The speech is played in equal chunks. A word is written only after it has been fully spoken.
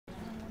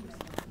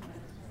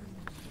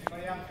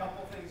have a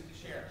couple things to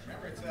share.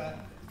 Remember, it's the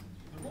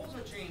rules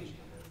are changing.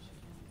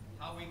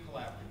 How we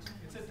collaborate.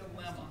 It's a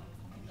dilemma.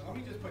 Now, let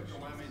me just put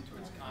dilemma into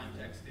its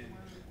context in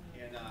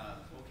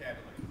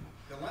vocabulary.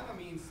 Dilemma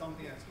means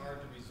something that's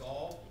hard to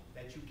resolve,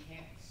 that you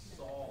can't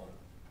solve.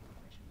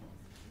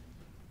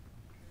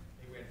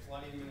 We had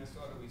flooding in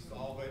Minnesota, we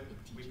solve it,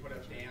 we put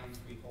up dams,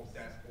 we hope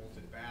that holds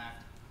it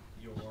back.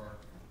 Your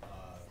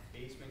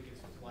basement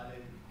gets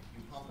flooded,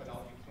 you pump it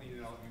out, you clean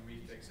it out, you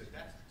refix it.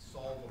 That's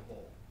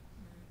solvable.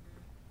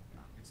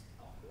 It's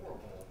a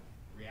horrible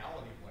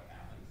reality of what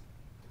happens.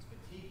 It's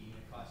fatiguing,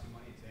 it costs you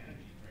money, it's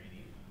energy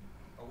draining,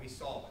 but we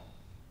solve it.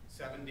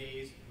 7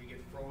 days, we get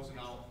frozen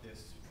out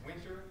this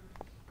winter.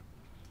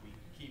 We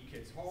keep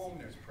kids home,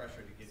 there's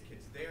pressure to get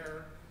kids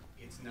there.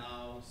 It's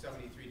now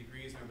 73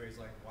 degrees, and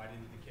everybody's like, why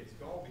didn't the kids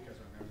go? Because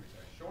our memories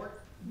are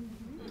short.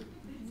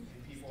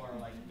 And people are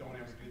like, don't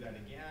ever do that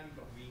again.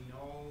 But we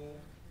know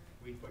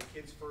we put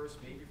kids first,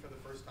 maybe for the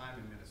first time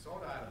in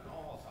Minnesota. I don't know,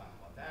 I'll talk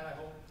about that,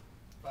 I hope.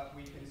 But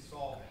we can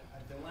solve it.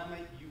 A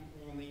dilemma you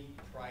only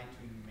try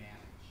to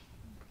manage,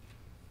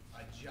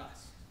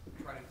 adjust,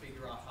 try to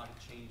figure out how to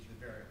change the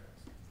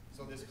variables.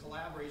 So this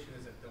collaboration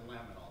is a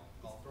dilemma.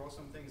 I'll throw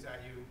some things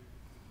at you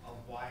of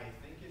why I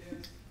think it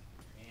is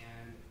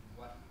and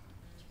what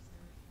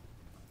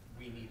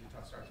we need to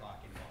start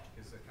talking about,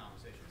 because it's a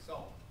conversation.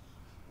 So,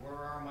 where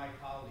are my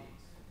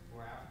colleagues?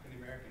 We're African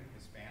American,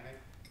 Hispanic,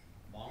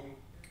 Hmong,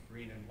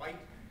 green and white,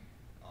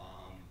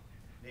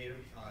 Native,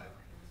 what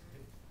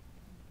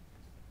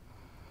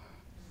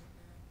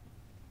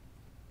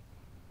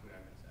did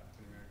I miss?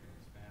 African American,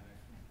 Hispanic,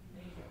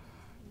 Native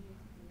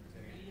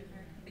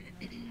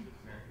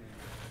American.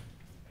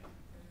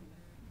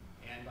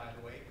 And by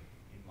the way,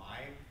 in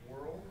my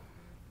world,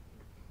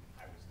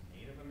 I was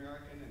Native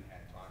American and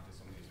had talked to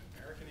somebody who's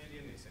American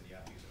Indian. They said,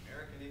 yeah, he's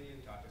American Indian.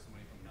 Talked to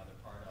somebody from another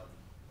part of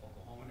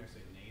Oklahoma, and they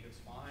said,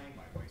 Native's fine.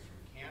 My wife's from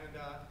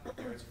Canada.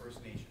 There's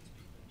First Nations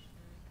people.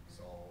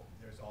 So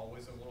there's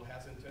always a little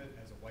hesitant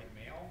as a white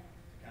male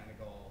to kind of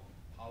go,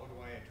 how do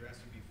I address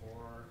you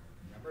before?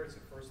 Remember, it's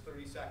the first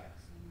 30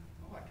 seconds.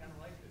 Oh, I kind of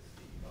like this,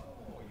 Steve.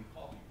 Oh, you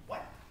called me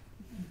what?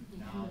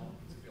 Now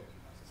it's a building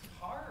process. It's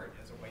hard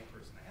as a white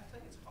person. I have to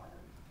tell you, it's hard.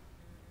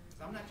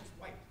 Because I'm not just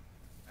white.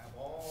 I have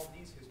all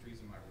these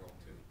histories in my world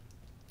too.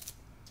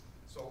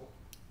 So,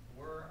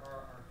 where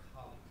are our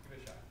colleagues?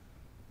 Give it a shot.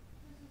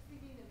 I was just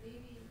thinking that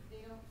maybe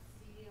they don't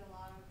see a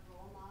lot of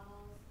role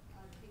models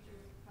of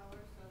teachers of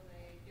color, so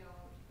they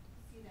don't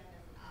see that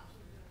as an option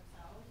for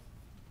themselves.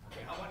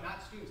 Okay, how about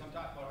not students? I'm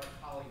talking about our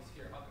colleagues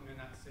here. How come they're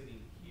not sitting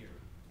here?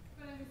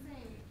 But I'm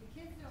saying the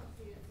kids don't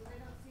see it, so they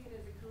don't see it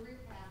as a career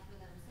path for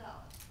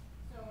themselves.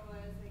 So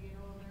as they get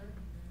older,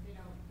 they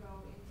don't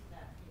go into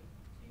that field.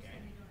 Okay.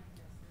 They don't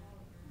exist. They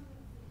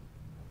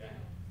Okay.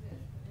 don't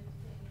exist, but I'm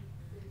saying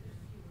there's just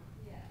fewer.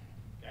 Yeah.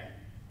 Okay.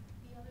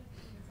 The other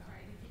thing is,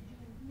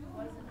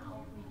 was an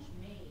outreach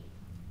made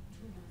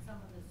to some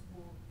of the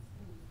school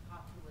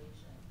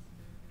populations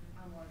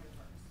on more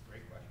diverse?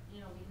 Great question.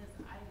 You know, because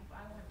I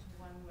went to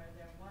one where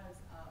there was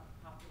a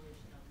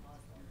population of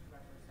Muslims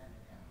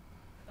representative,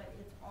 but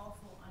it's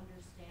also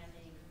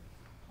understanding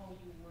how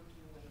you work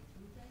your way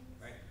through things.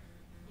 Right.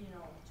 You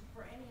know,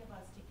 for any of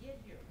us to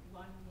get here,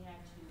 one, we had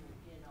to,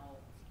 you know,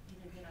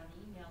 either get on the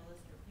email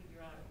list or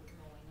figure out what was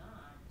going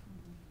on.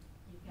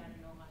 You've got to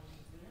know how to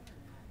use the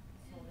internet.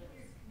 So And there's,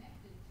 you're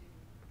connected to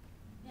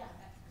yeah.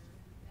 that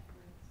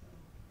network, so.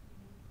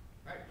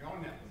 Right, your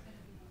own network.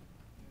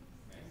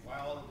 Okay.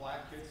 Why all the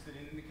black kids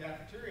sitting in the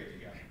cafeteria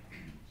together?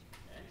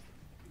 Okay.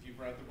 If you've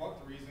read the book,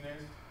 the reason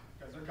is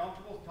because they're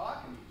comfortable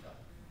talking to each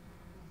other.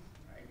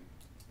 Right?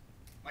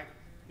 Mike.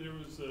 There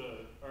was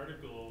an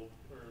article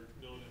or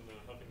note in the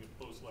Huffington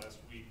Post last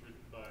week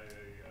written by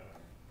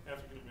a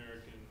African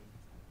American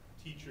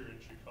teacher in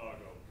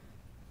Chicago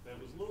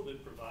that was a little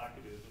bit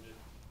provocative, and it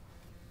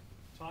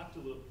talked a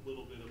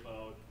little bit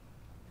about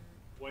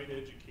white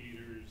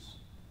educators,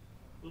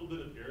 a little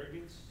bit of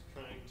arrogance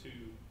trying to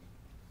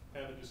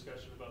have a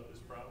discussion about this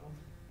problem.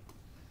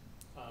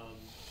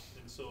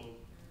 And so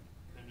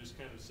I'm just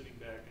kind of sitting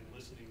back and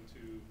listening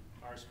to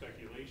our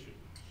speculation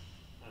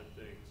on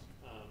things.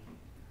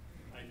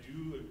 I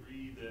do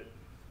agree that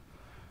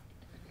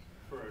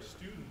for our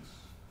students,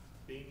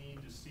 they need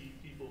to see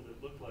people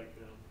that look like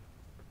them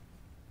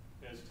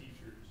as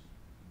teachers.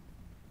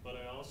 But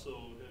I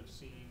also have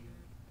seen,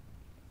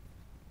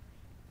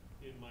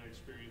 in my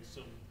experience,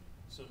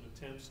 some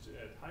attempts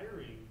at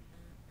hiring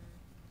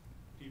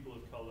people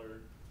of color,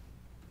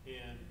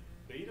 and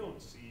they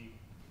don't see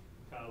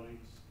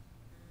colleagues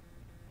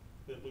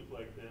that look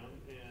like them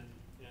and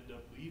end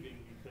up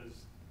leaving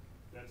because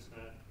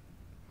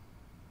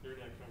they're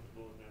not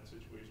comfortable in that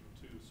situation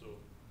too. So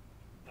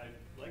I'd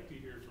like to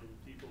hear from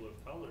people of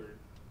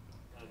color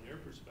on their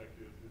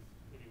perspective, if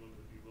anyone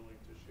would be willing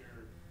to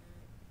share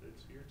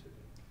that's here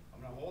today.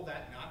 I'm going to hold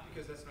that, not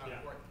because that's not Yeah,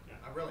 important.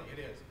 yeah. Really,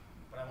 it is.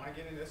 But I want to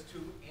get into this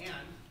too,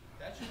 and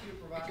that should be a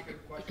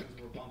provocative question as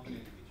we're bumping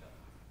into each other.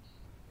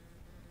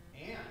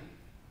 And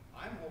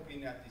I'm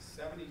hoping that the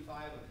 75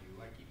 of you,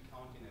 I keep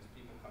counting as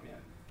people come in,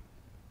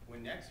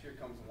 when next year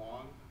comes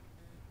along,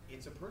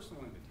 it's a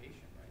personal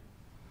invitation, right?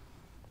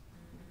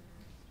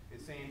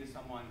 It's saying to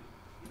someone,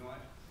 you know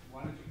what,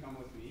 why don't you come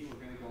with me? We're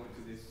going to go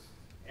into this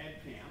ed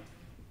camp.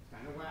 It's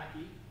kind of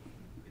wacky.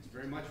 It's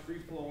very much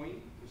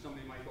free-flowing.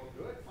 Somebody might go,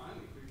 good,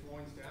 finally,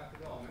 free-flowing staff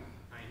development,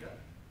 kind of.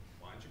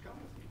 Why don't you come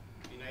with me?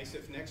 It'd be nice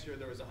if next year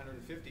there was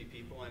 150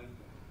 people and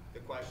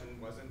the question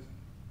wasn't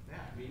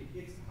that. I mean,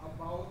 it's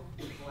about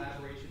the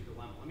collaboration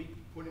dilemma. Let me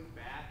put it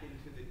back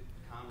into the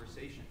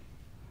conversation.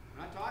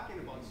 I'm not talking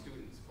about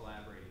students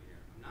collaborating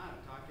here. I'm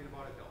talking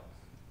about adults.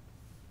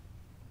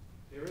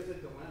 There is a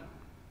dilemma.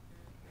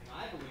 And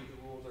I believe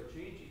the rules are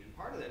changing. And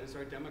part of that is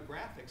our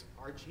demographics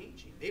are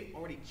changing. They've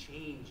already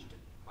changed,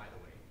 by the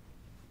way.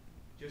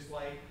 Just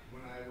like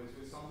when I was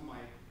with some of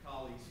my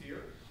colleagues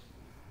here,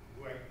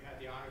 who I had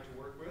the honor to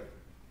work with,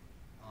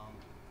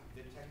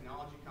 the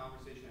technology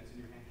conversation that's in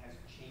your hand has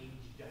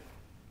changed.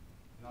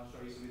 And I'll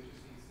show you some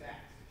interesting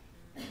stats.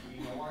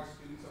 We know our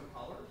students of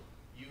color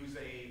use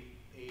a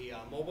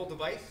mobile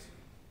device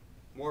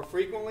more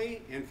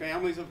frequently, and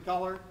families of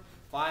color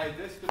buy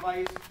this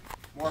device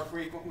more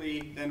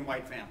frequently than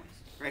white families.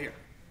 Right here.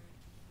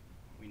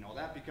 We know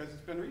that because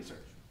it's been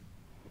researched.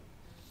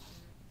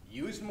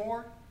 Used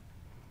more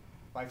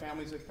by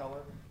families of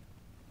color,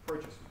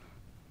 purchased more.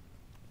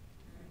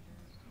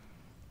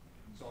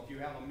 So if you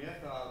have a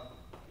myth of,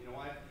 you know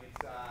what,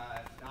 it's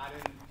not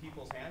in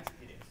people's hands,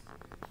 it is.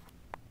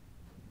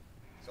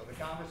 So the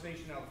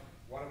conversation of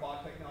what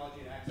about technology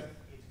and access,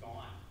 it's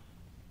gone.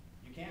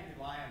 You can't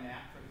rely on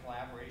that for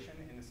collaboration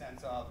in the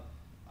sense of,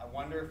 I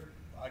wonder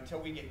if, until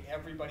we get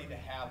everybody to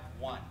have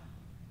one.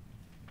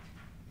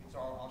 So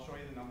I'll show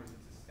you the numbers,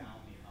 it's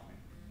astounding how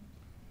many.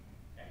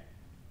 Okay.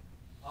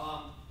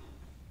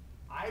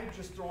 I've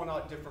just thrown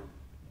out different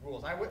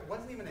rules. I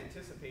wasn't even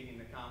anticipating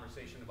the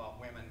conversation about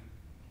women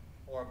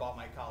or about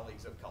my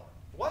colleagues of color.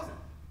 It wasn't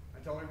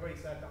until everybody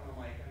sat down and I'm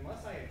like,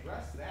 unless I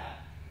address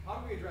that, how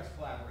do we address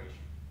collaboration?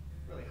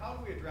 Really, how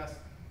do we address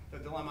the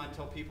dilemma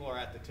until people are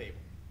at the table?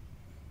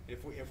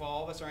 If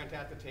all of us aren't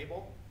at the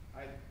table,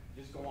 I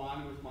just go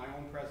on with my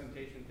own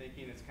presentation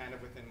thinking it's kind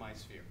of within my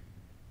sphere.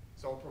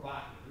 So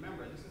provocative.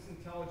 Remember, this is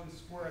intelligence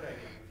squared idea.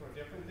 We throw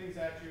different things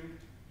at you,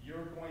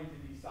 you're going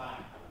to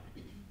decide.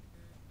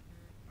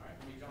 All right,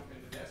 let me jump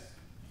into this.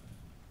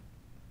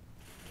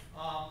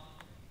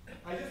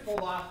 I just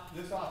pulled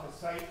this off a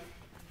site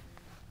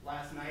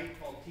last night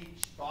called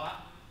Teach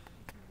Thought.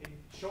 It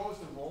shows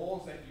the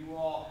roles that you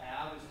all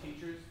have as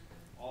teachers,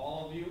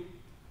 all of you.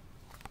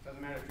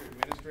 Doesn't matter if you're an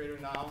administrator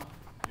now,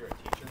 you're a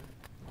teacher.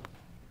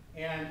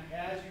 And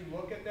as you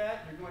look at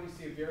that, you're going to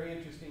see a very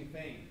interesting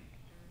thing.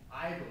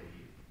 I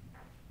believe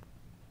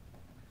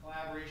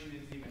collaboration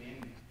isn't even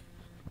in there.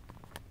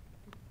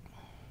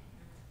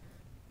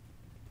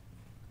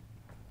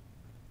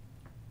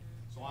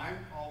 So I'm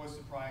always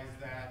surprised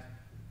that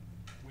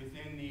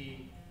within the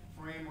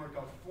framework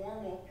of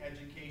formal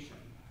education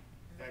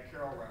that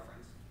Carol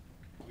referenced,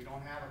 we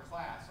don't have a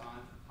class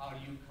on how do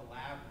you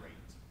collaborate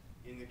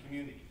in the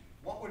community.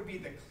 What would be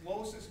the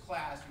closest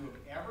class you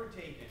have ever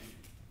taken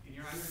in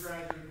your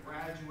undergraduate,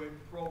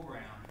 graduate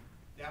program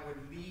that would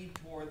lead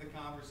toward the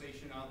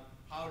conversation of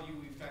how do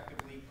you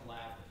effectively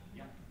collaborate?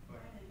 Yeah, go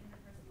ahead. I had an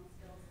interpersonal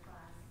skills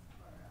class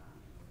for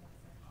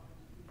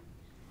psychology.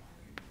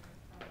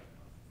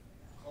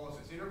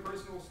 Closest.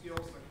 Interpersonal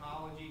skills,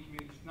 psychology,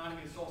 communication, not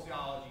even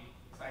sociology,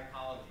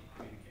 psychology,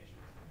 communication.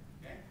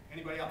 Okay?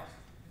 Anybody else?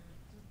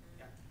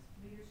 Yeah.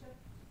 Leadership.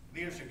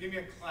 Leadership. Give me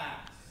a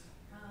class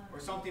or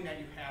something that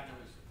you had to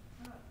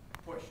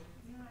push.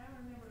 You know, I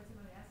don't remember it was in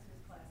my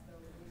master's class though.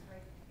 It was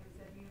right. It was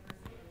at the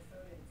University of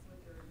Minnesota. It's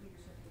with their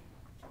leadership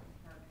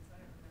department. So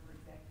I don't remember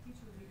exactly.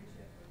 Teacher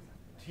leadership or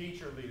something. Like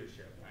Teacher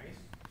leadership. Nice.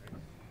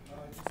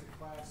 Just a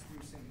class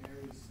through St.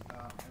 Mary's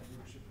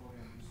leadership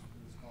program.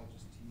 It was called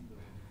just team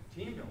building.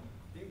 Team building.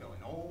 Team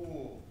building.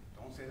 Oh,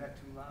 don't say that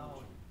too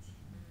loud.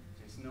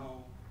 Just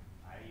know,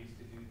 I used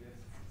to do this,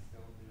 and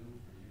still do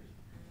for years.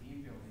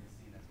 Team building is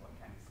seen as what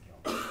kind of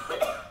skill?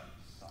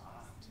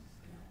 Soft.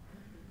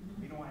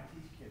 We don't want to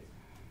teach kids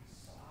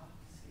soft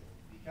skills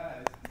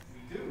because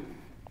we do.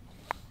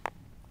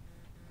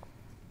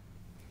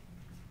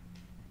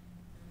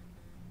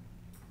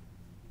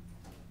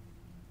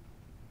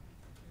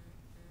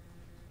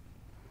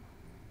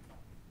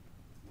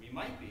 We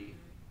might be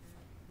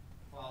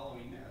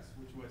following this,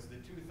 which was the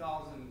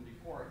 2000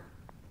 report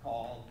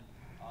called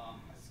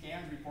a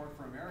Scans Report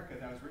for America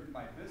that was written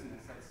by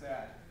business that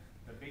said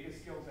the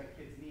biggest skills that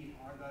kids need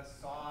are the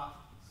soft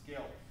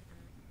skills.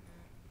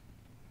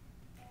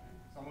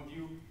 Some of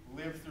you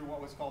lived through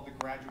what was called the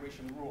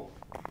graduation rule.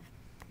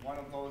 One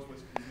of those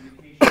was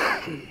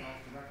communication,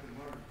 self-directed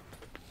learning,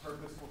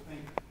 purposeful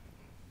thinking,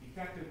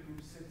 effective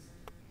group citizen.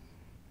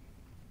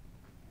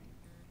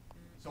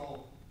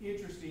 So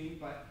interesting,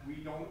 but we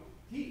don't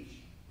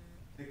teach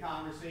the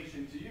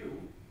conversation to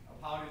you of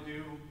how to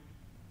do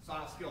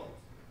soft skills.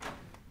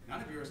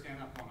 None of you are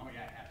standing up going, oh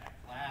yeah, I had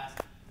that class,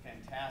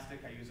 fantastic,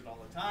 I use it all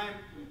the time.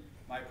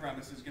 My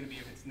premise is going to be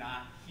if it's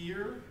not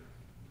here,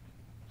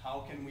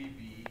 how can we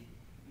be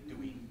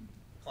doing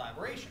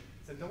collaboration?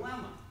 It's a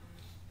dilemma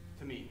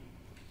to me.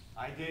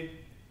 I did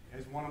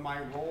As one of my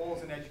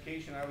roles in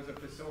education, I was a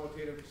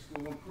facilitator for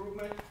school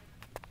improvement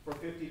for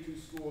 52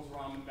 schools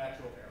around the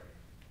metro area.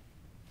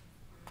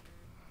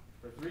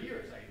 For 3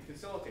 years, I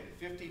facilitated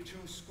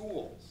 52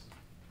 schools.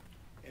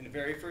 And the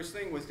very first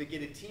thing was to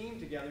get a team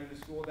together in the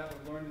school that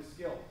would learn the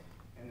skills.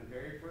 And the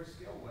very first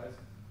skill was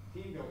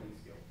team building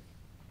skills.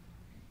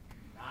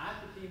 Not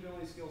the team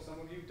building skills some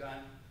of you have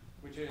done,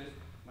 which is,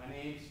 my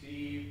name's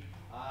Steve,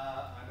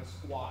 I'm a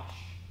squash.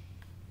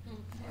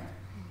 Right?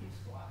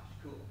 Squash,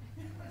 cool.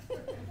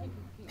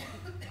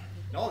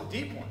 No, the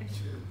deep ones.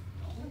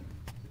 No,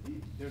 the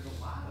deep. There's a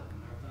lot of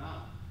them.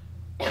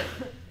 They're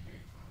phenomenal.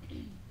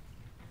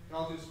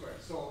 I'll do square.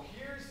 So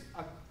here's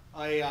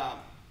a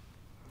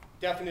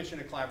definition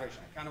of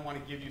collaboration. I kind of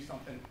want to give you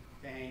something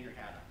to hang your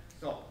hat on.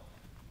 So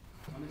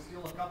I'm going to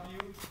steal a couple of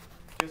you.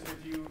 Just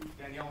if you,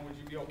 Danielle, would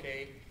you be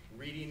okay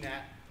reading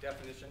that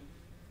definition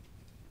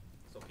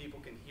so people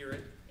can hear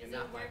it? Is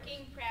a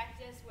working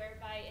practice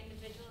whereby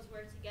individuals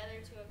work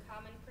together to a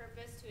common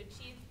purpose to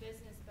achieve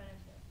business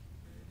benefit.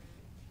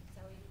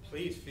 So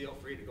please feel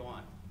free to go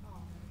on.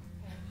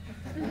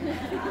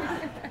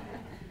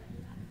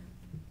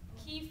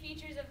 Key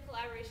features of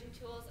collaboration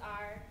tools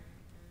are.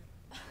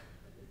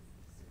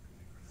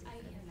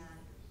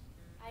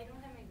 I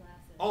don't have my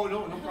glasses. Oh,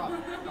 no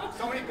problem. No,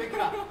 somebody pick it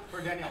up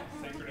for Danielle.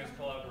 Synchronous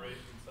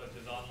collaboration such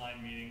as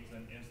online meetings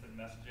and instant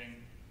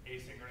messaging,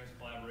 asynchronous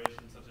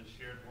collaboration such as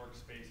shared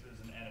workspaces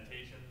and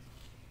annotations.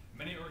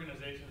 Many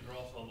organizations are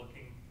also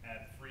looking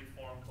at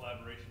free-form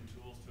collaboration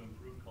tools to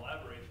improve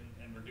collaboration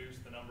and reduce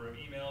the number of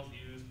emails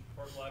used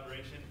for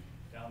collaboration.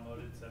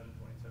 Downloaded 7.7.4.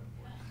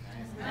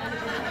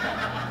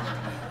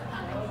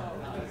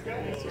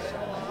 Okay,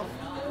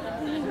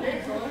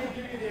 so let me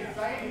give you the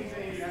exciting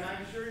thing, and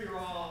I'm sure you're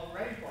all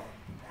ready for it.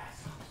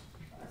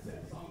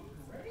 That sounds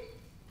great.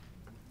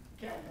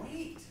 Can't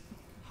wait.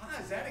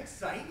 Huh, is that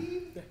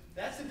exciting?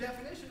 That's the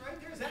definition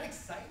right there. Is that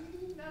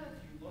exciting? None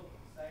of you look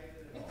excited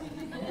at all.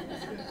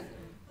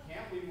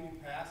 Can't we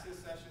move past this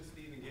session,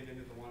 Steve, and get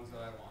into the ones that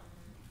I want?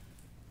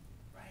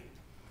 Right.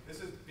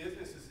 This is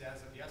businesses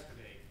as of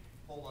yesterday.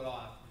 Pull it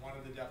off. One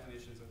of the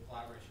definitions of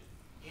collaboration.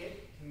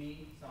 It, to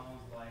me,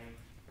 sounds like,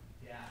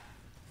 yeah.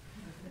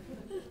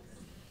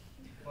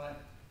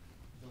 But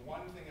the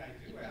one thing I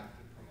do have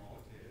to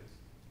promote is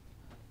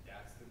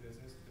that's the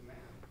business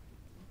demand.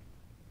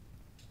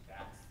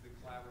 That's the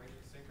collaboration,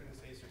 synchronous,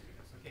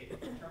 asynchronous. Okay,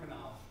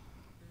 terminology.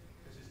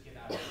 Let's just get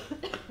out of it.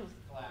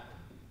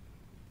 Collaborate.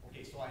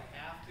 Okay, so I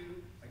have to,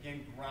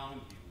 again,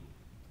 ground you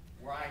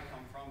where I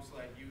come from so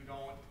that you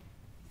don't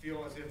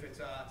feel as if it's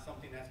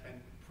something that's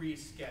been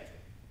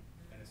pre-scheduled,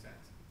 in a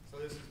sense. So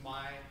this is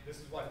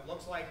what it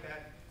looks like,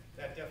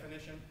 that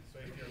definition. So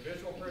if you're a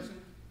visual person,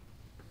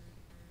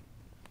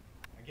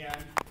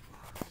 again,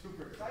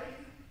 super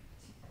exciting,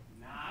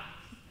 not.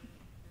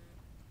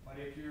 But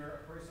if you're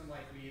a person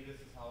like me,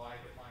 this is how I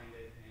defined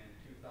it in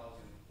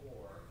 2004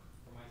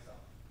 for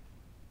myself.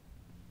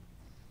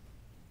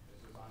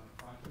 This was on the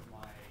front of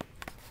my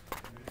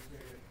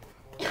administrative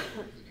portfolio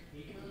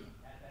paper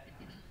at that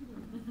time.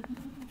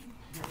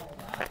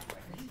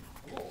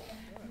 Cool.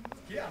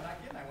 Yeah, I'm not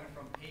kidding. I went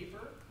from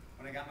paper,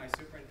 when I got my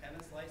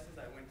superintendent's license,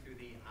 I went to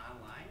the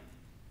online.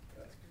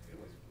 It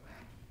was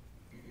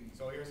wacky.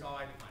 So here's how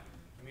I define it.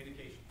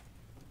 Communication,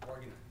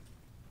 organize,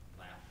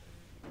 laughter,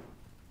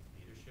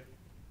 leadership,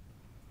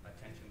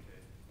 attention to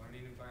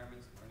learning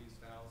environments, learning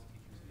styles,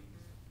 teachers' needs,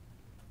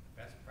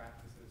 best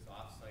practices,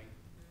 off-site,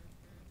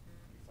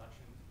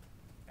 reflection,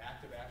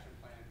 active action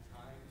plan,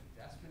 time,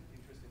 investment,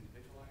 interest,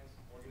 individualized,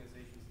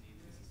 organization's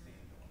needs, and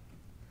sustainability.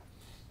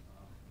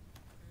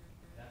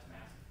 That's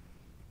massive.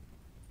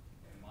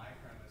 And my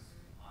premise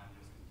on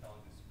this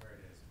intelligence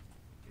squared is,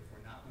 if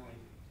we're not willing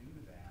to do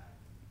that,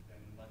 then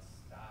let's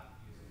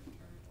stop using the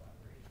term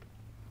collaboration.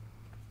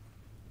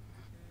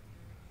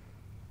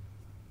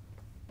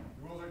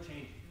 The rules are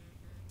changing.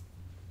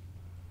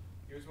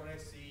 Here's what I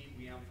see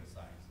we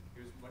emphasize.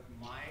 Here's what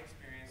my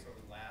experience over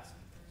the last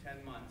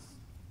 10 months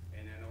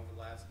and then over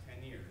the last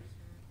 10 years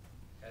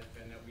has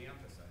been that we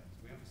emphasize.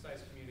 We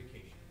emphasize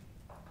communication.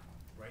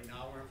 Right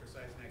now we're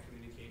emphasizing that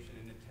communication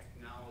in the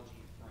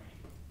technology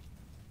frame.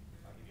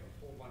 I'll give you a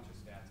whole bunch of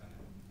stats on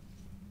that.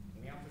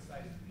 We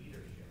emphasize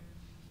leadership.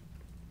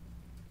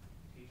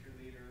 Teacher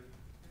leader,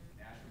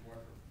 National Board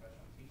for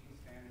Professional Teaching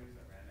Standards,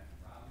 I ran that in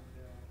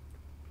Robbinsdale.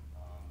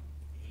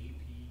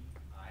 AP,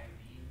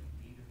 IB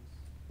leaders.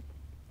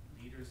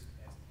 Leaders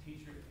as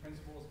teachers,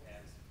 principals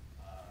as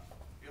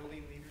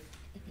building leaders.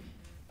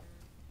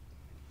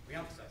 We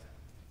emphasize that.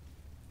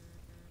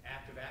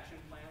 Active action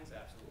plans,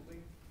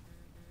 absolutely.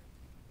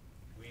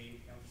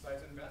 We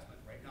emphasize investment.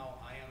 Right now,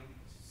 I am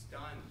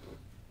stunned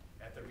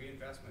at the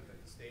reinvestment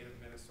that the state of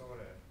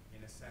Minnesota,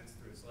 in a sense,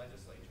 through its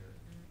legislature,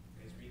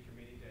 is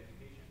recommitting to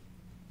education.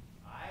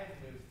 I've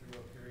lived through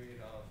a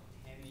period of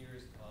 10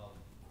 years of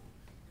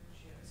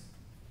just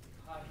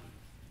cutting.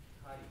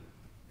 I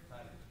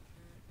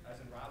was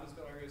in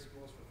Robbinsdale area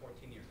schools for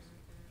 14 years.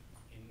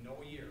 In no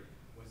year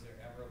was there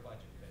ever a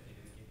budget that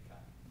didn't get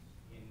cut.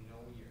 In no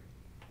year.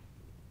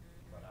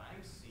 But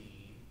I'm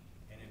seeing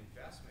an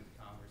investment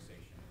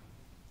conversation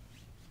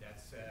that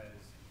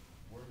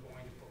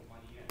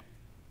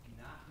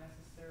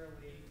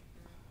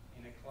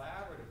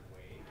collaborative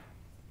way,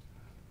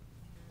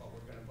 but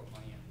we're gonna put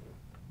money in.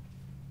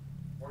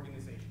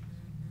 Organizations.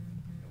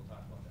 And we'll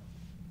talk about that.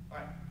 All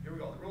right, here we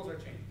go. The rules are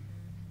changing.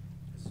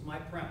 This is my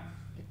premise.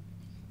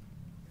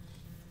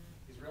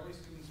 Israeli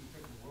students who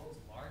took the world's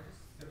largest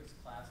civics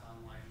class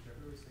online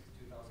February 6,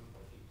 2014,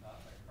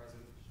 taught by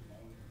President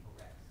Shimon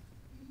Peres.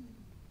 The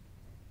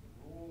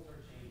rules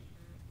are changing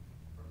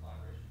for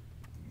collaboration.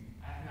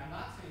 And I'm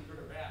not saying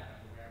good or bad,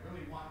 by the way. I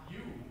really want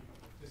you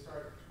to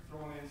start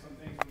throwing in some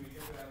things when we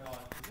get to that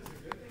law. Is this a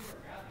good thing or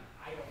a bad thing?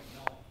 I don't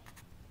know.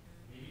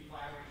 Maybe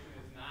collaboration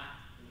is not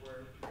the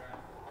word you're at.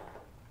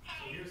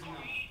 So here's the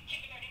number.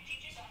 Kindergarten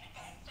teachers on the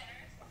phone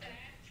centers that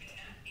to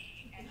not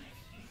be at 10,000.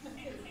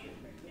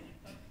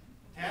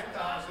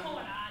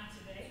 Going on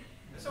today.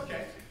 It's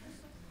okay.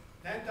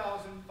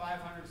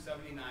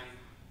 10,579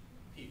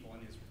 people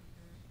in Israel.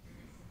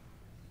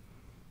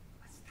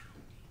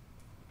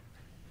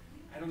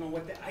 I don't know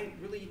what that, I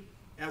really,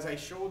 as I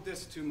showed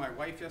this to my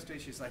wife yesterday,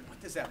 she's like,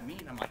 what does that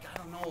mean? I'm like, I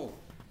don't know.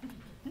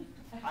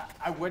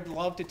 I would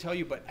love to tell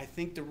you, but I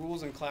think the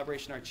rules in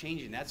collaboration are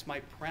changing. That's my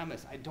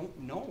premise. I don't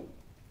know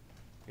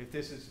if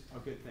this is a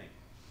good thing.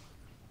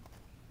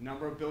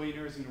 Number of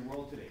billionaires in the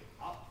world today,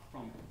 up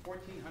from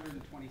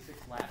 1,426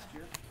 last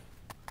year.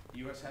 The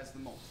U.S. has the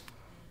most.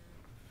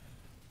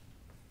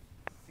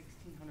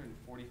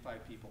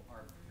 1,645 people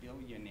are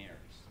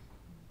billionaires.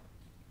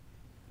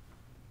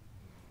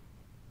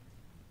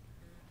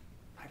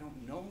 I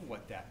don't know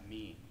what that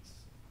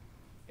means,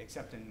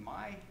 except in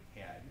my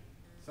head,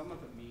 some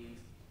of it means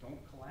don't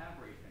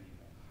collaborate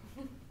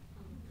anymore.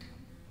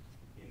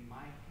 In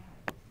my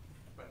head.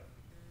 But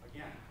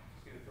again, I'm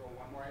just going to throw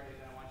one more idea,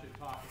 then I want you to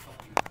talk to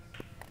something else.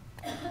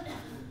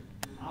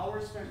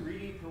 Hours spent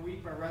reading per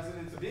week by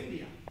residents of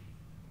India,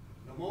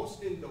 the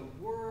most in the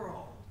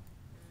world.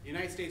 The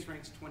United States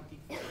ranks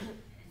 23rd.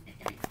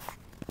 10.7.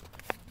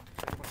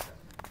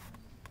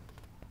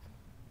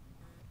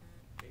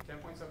 Okay,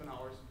 10.7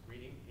 hours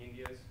reading.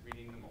 India's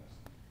reading the most.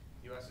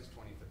 U.S. is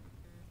 23rd.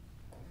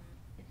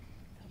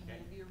 Okay.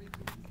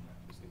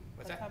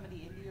 What's that? How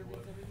many India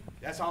reads every week?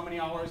 That's how many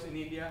hours in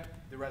India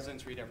the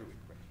residents read every week.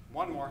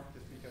 One more,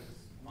 just because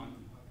it's fun.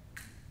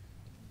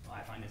 Well,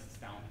 I find this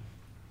astounding.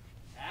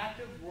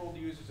 Active world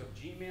users of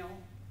Gmail,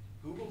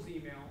 Google's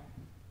email,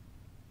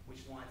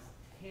 which launched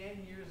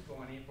 10 years ago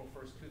on April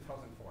 1st,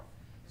 2004.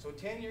 So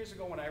 10 years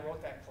ago when I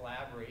wrote that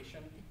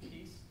collaboration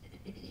piece,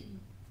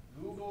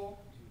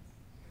 Google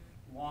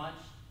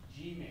launched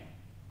Gmail.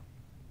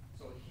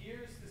 So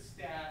here's the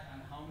stat on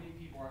how many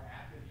people are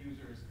active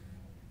users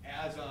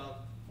as of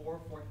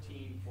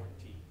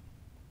 4/14/14.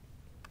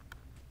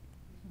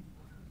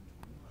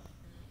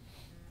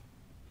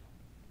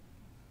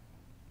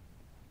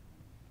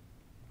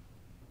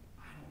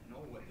 I don't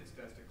know what this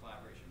does to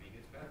collaboration. Maybe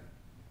it's better.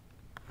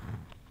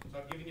 So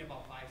I've given you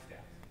about 5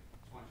 stats.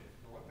 Just want you to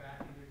throw it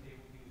back into your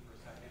table view for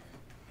a second and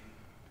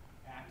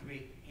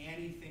activate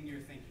anything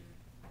you're thinking.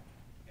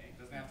 Okay? It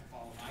doesn't have to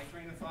follow my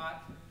train of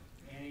thought.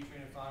 Any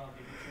train of thought, I'll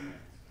give you